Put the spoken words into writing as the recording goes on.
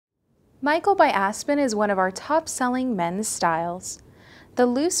Michael by Aspen is one of our top-selling men's styles. The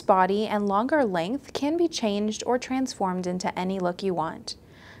loose body and longer length can be changed or transformed into any look you want.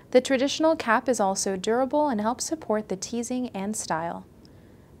 The traditional cap is also durable and helps support the teasing and style.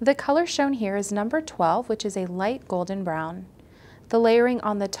 The color shown here is number 12, which is a light golden brown. The layering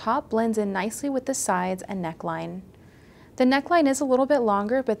on the top blends in nicely with the sides and neckline. The neckline is a little bit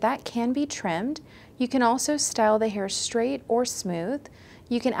longer, but that can be trimmed. You can also style the hair straight or smooth.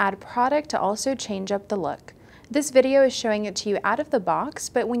 You can add product to also change up the look. This video is showing it to you out of the box,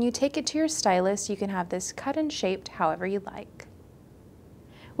 but when you take it to your stylist, you can have this cut and shaped however you like.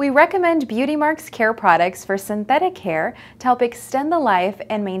 We recommend BeautiMark's care products for synthetic hair to help extend the life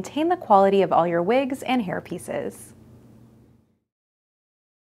and maintain the quality of all your wigs and hair pieces.